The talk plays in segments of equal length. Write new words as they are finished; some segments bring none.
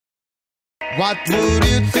What would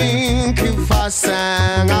you think if I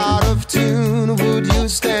sang out of tune? Would you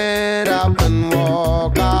stand up and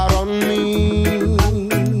walk out on me?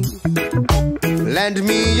 Lend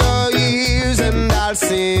me your ears and I'll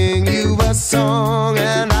sing you a song,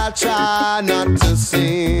 and I'll try not to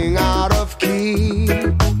sing out of key.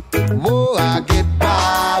 Whoa, I get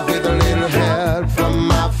by with a little help from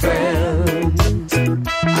my friends.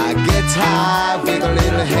 I get high with a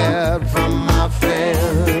little help from my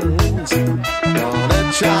friends.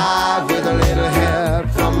 Gonna try with a little help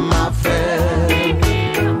from my friends.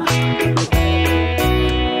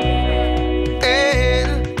 Hey,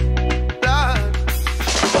 Lord,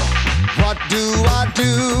 what do I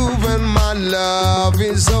do when my love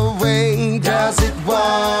is away? Does it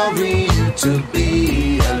worry you to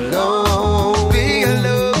be alone? Be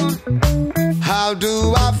alone. How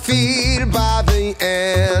do I feel by the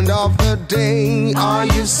end of the day? Are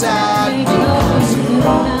you sad because you're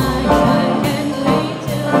gone?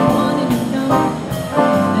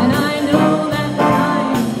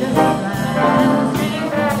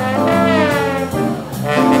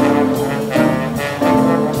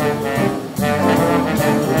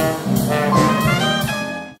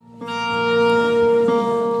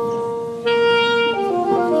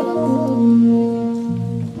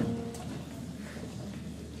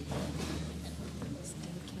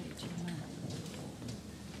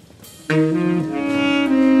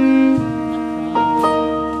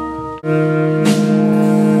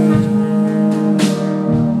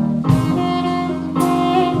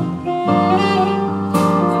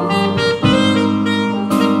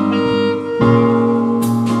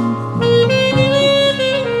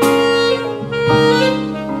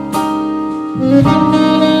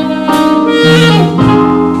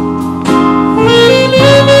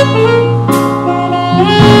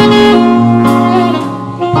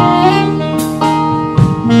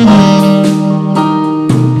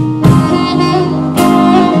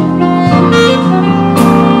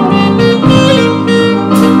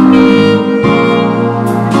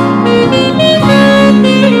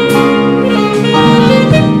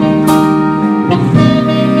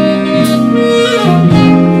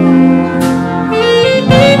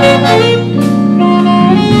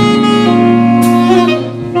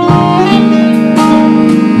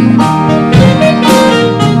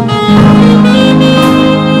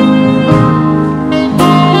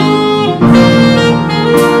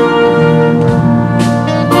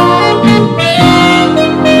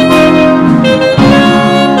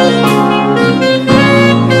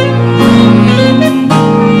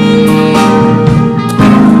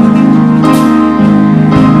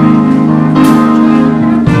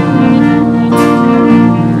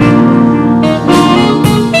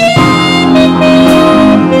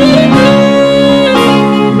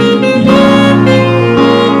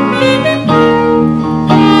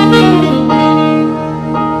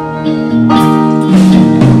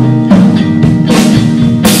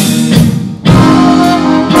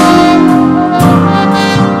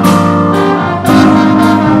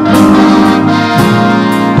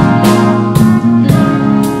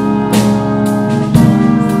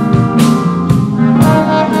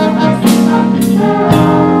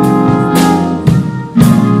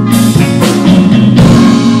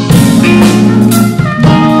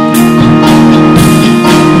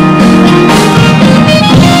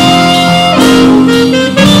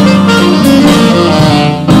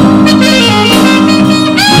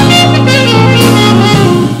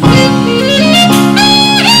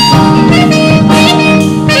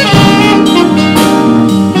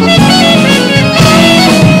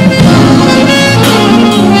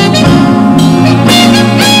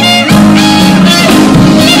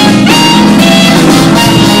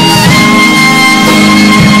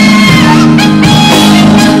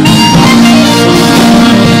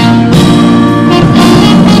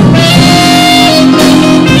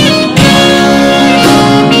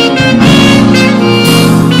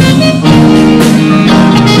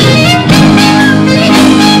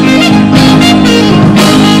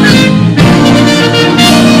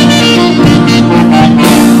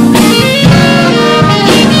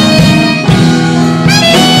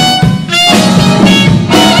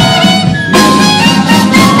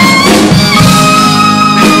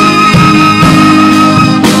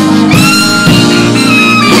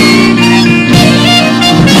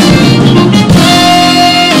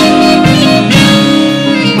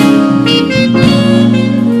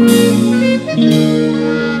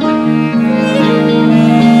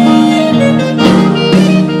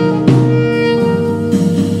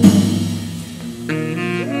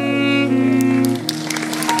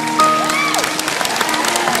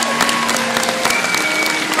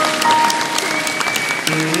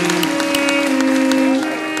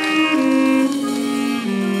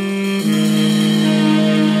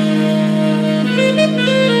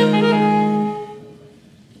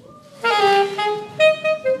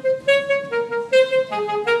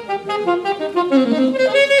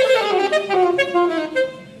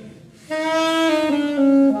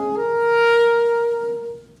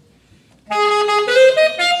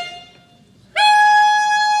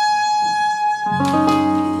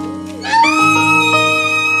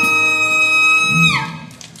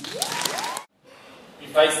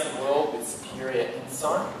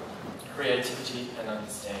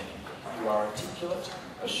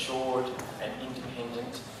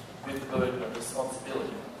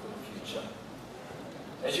 responsibility for the future.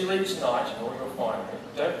 As you leave tonight in all your finery,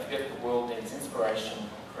 don't forget the world needs inspiration,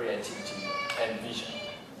 creativity and vision.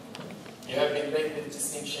 You have been led with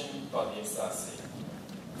distinction by the SRC.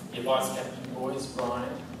 Your Vice Captain boys, Brian,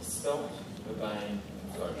 Spelt, Urbane and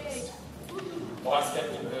focused. Vice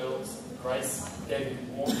Captain girls, Grace, David,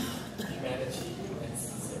 warmth, humanity and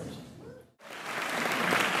sincerity.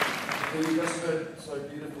 We just heard so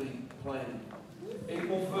beautifully planned.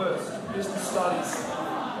 Equal first, business studies.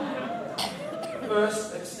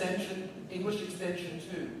 First extension, English extension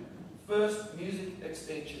 2. First music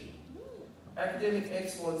extension. Academic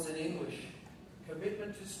excellence in English.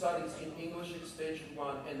 Commitment to studies in English extension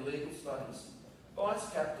 1 and legal studies. Vice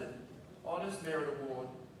Captain, Honours Merit Award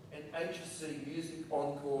and HSC Music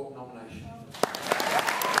Encore nomination.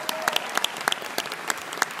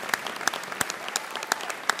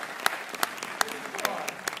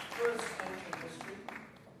 First ancient history.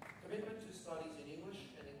 Commitment to studies in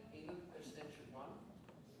English and in English extension 1.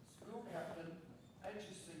 School Captain,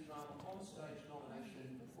 HSC Drama on Stage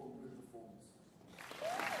nomination for group performance.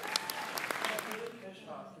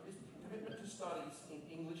 Commitment to studies in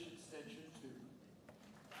English extension 2.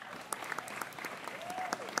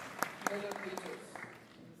 Taylor Peters,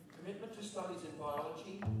 commitment to studies in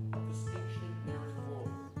biology, distinction merit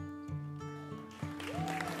award.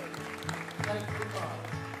 Kate Goodbye,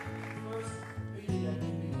 first PhD.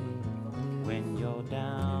 When you're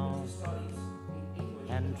down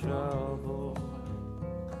and trouble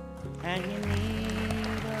and you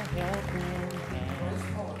need a helping hand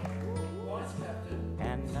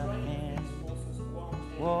and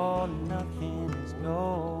nothing is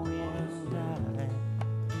going right.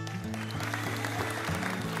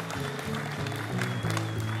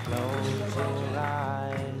 Close your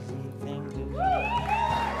eyes and think of me,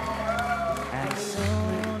 and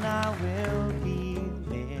soon I will be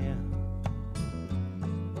there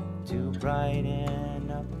to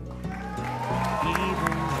brighten up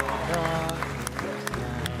even the darkest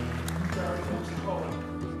night.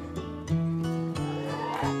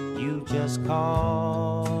 You just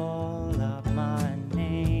call up my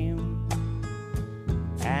name,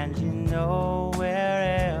 and you know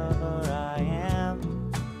wherever I am,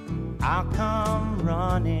 I'll come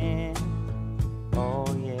running. Oh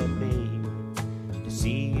yeah, baby, to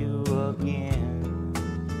see you again.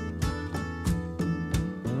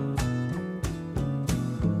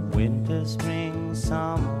 Winter, spring,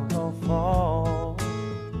 summer, or fall,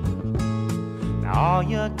 now all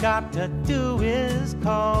you got to do is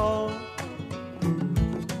call,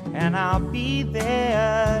 and I'll be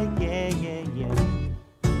there, yeah, yeah, yeah.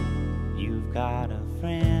 You've got a